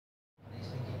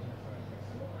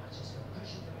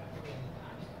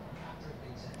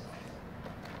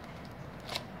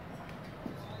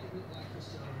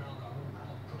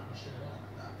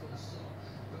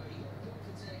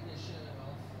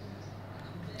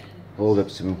Hold up,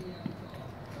 Simon.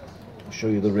 I'll show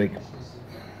you the rig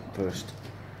first.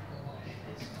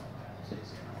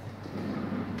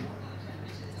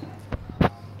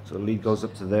 So the lead goes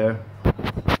up to there.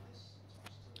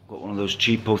 Got one of those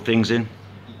cheapo things in.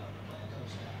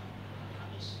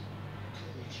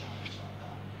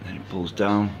 Then it pulls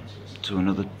down to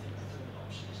another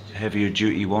heavier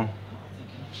duty one.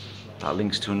 That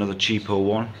links to another cheapo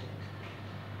one.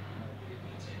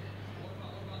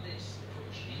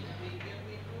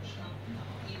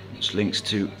 Which links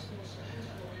to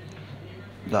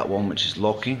that one which is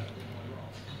locking.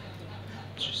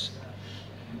 Which is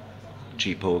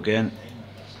cheapo again.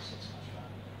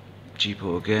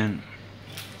 Cheapo again.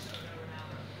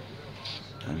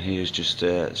 And here's just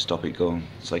stop it going.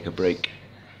 It's like a brake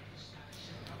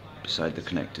beside the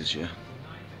connectors, yeah.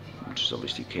 Which is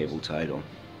obviously cable tied on.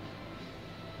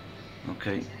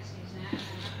 Okay.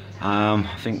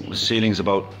 I think the ceiling's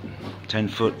about 10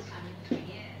 foot.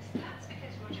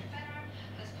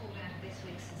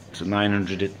 It's a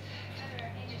 900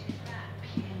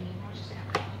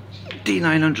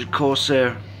 D900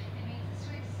 Corsair.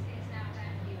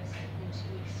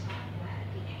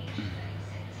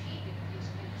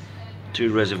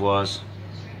 Two reservoirs.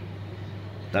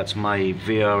 That's my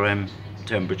VRM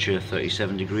temperature,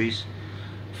 37 degrees.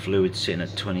 Fluid sitting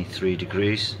at 23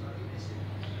 degrees.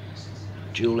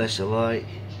 Dual SLI.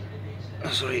 Oh,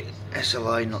 sorry,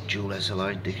 SLI, not dual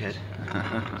SLI, dickhead.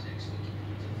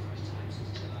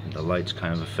 The light's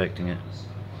kind of affecting it.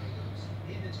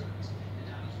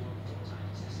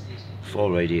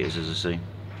 4 radiators, as I say.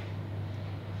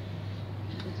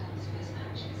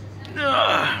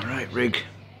 Right, rig.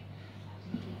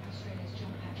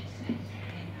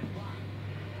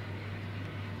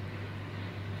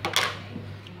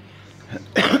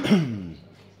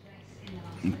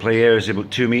 Play area is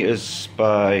about 2 meters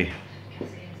by,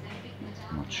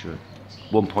 I'm not sure,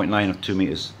 1.9 of 2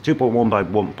 meters, 2.1 by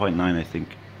 1.9 I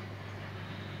think.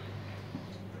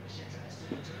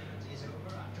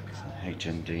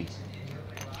 HMD.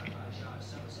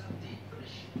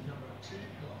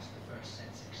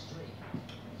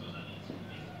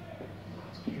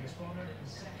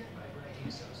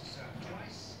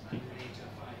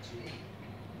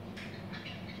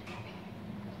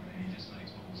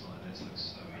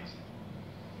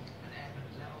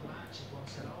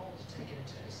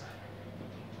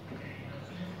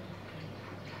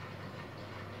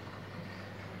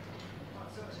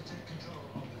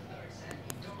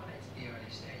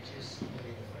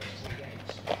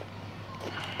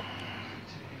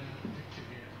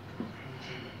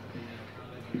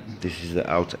 This is the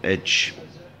outer edge.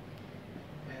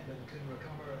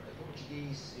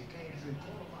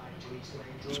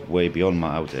 It's way beyond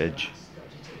my outer edge.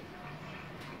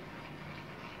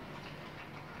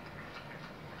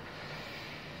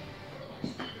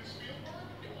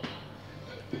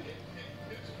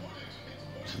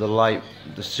 So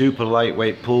the super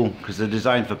lightweight pull, because they're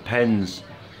designed for pens.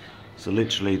 So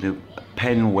literally the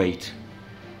pen weight.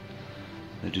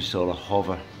 They just sort of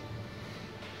hover.